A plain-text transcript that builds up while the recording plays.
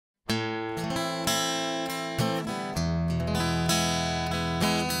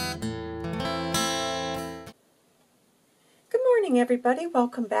morning, everybody.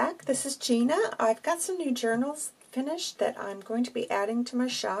 Welcome back. This is Gina. I've got some new journals finished that I'm going to be adding to my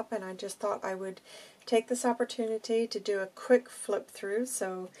shop, and I just thought I would take this opportunity to do a quick flip through.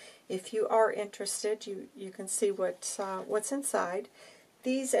 So if you are interested, you can see what's inside.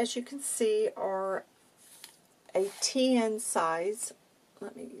 These, as you can see, are a TN size.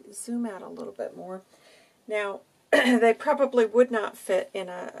 Let me zoom out a little bit more. Now, they probably would not fit in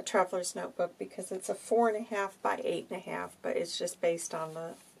a traveler's notebook because it's a 4.5 by 8.5, but it's just based on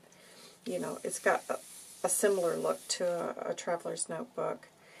the, it's got a similar look to a traveler's notebook.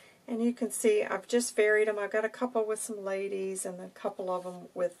 And you can see I've just varied them. I've got a couple with some ladies and a couple of them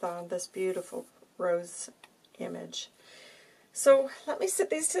with this beautiful rose image. So let me set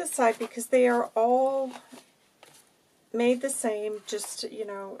these to the side because they are all made the same, just,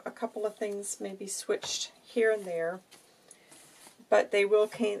 a couple of things maybe switched here and there, but they will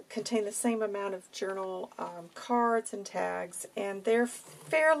contain the same amount of journal cards and tags, and they're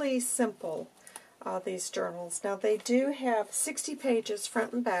fairly simple, these journals. Now they do have 60 pages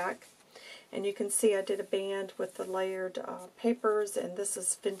front and back, and you can see I did a band with the layered papers, and this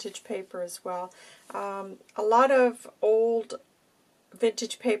is vintage paper as well. A lot of old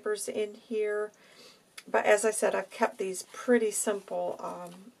vintage papers in here, but as I said, I've kept these pretty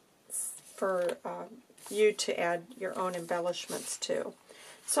simple for you to add your own embellishments to.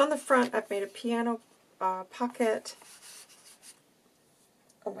 So on the front, I've made a piano pocket,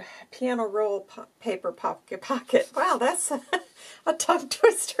 piano roll paper pocket. Wow, that's a tongue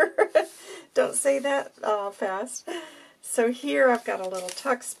twister. Don't say that fast. So here I've got a little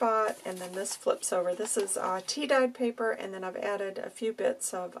tuck spot, and then this flips over. This is tea-dyed paper, and then I've added a few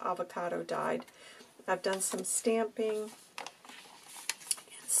bits of avocado dyed. I've done some stamping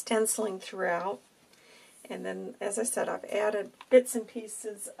and stenciling throughout. And then, as I said, I've added bits and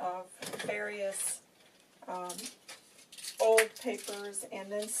pieces of various old papers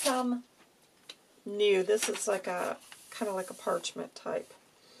and then some new. This is like kind of like a parchment type.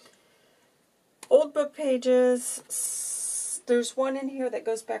 Old book pages. There's one in here that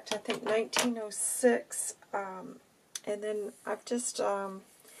goes back to, I think, 1906. And then I've just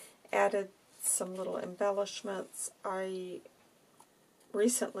added some little embellishments. I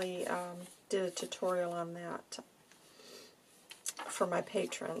recently did a tutorial on that for my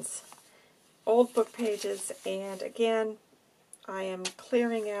patrons. Old book pages, and again, I am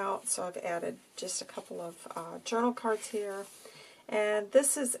clearing out, so I've added just a couple of journal cards here. And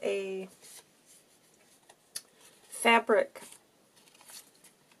this is a fabric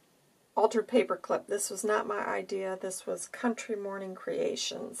altered paper clip. This was not my idea. This was Country Morning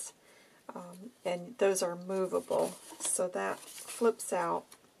Creations. And those are movable, so that flips out.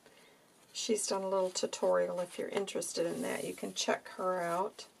 She's done a little tutorial. If you're interested in that, you can check her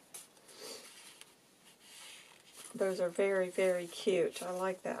out. Those are very, very cute. I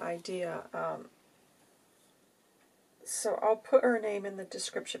like that idea. So I'll put her name in the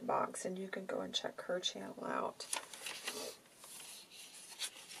description box, and you can go and check her channel out.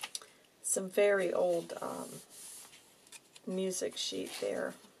 Some very old music sheet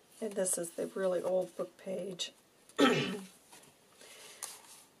there. And this is the really old book page.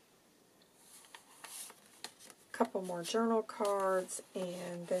 Couple more journal cards,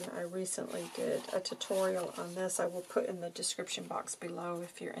 and then I recently did a tutorial on this. I will put in the description box below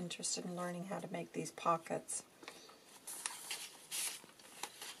if you're interested in learning how to make these pockets.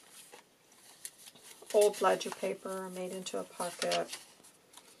 Old ledger paper made into a pocket.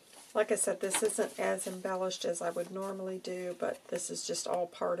 Like I said, this isn't as embellished as I would normally do, but this is just all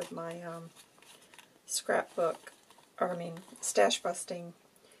part of my scrapbook, stash busting.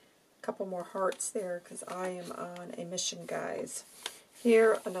 A couple more hearts there because I am on a mission, guys.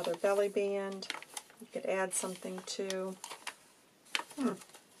 Here, another belly band. You could add something to. And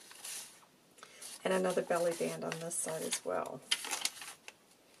another belly band on this side as well.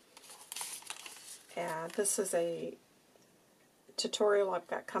 And this is a tutorial I've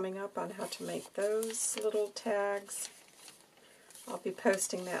got coming up on how to make those little tags. I'll be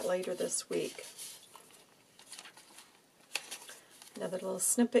posting that later this week. Another little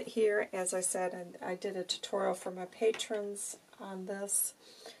snippet here. As I said, I did a tutorial for my patrons on this.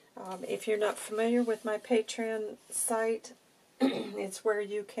 If you're not familiar with my Patreon site, it's where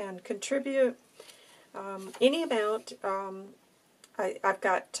you can contribute any amount. I've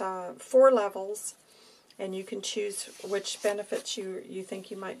got 4 levels, and you can choose which benefits you think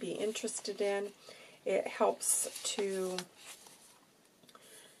you might be interested in. It helps to,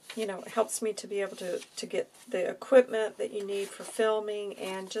 it helps me to be able to get the equipment that you need for filming,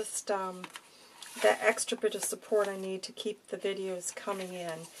 and just that extra bit of support I need to keep the videos coming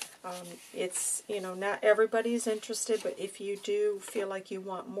in. It's, you know, not everybody's interested, but if you do feel like you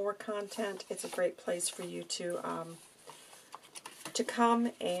want more content, it's a great place for you to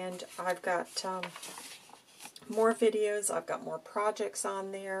come. And I've got more videos. I've got more projects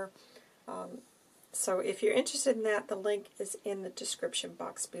on there. So if you're interested in that, the link is in the description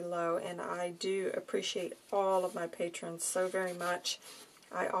box below. And I do appreciate all of my patrons so very much.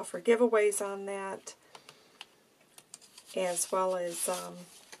 I offer giveaways on that, as well as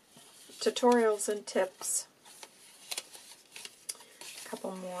tutorials and tips. A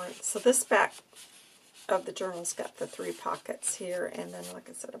couple more. So this back of the journal's got the 3 pockets here, and then, like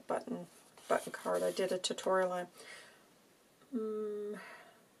I said, a button card. I did a tutorial on.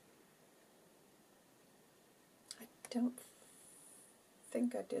 I don't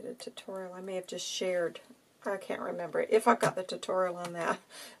think I did a tutorial. I may have just shared. I can't remember if I've got the tutorial on that.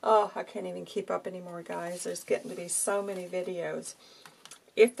 Oh, I can't even keep up anymore, guys. There's getting to be so many videos.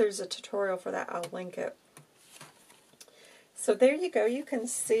 If there's a tutorial for that, I'll link it. So there you go. You can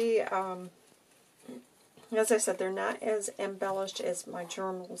see, as I said, they're not as embellished as my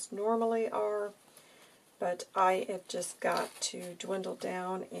journals normally are, but I have just got to dwindle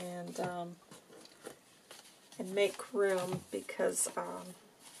down and make room because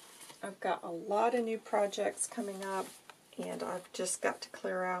I've got a lot of new projects coming up, and I've just got to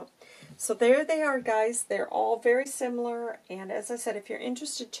clear out. So there they are, guys. They're all very similar, and as I said, if you're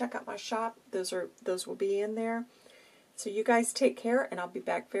interested, check out my shop. Those will be in there. So you guys take care, and I'll be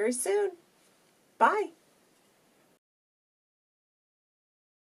back very soon. Bye.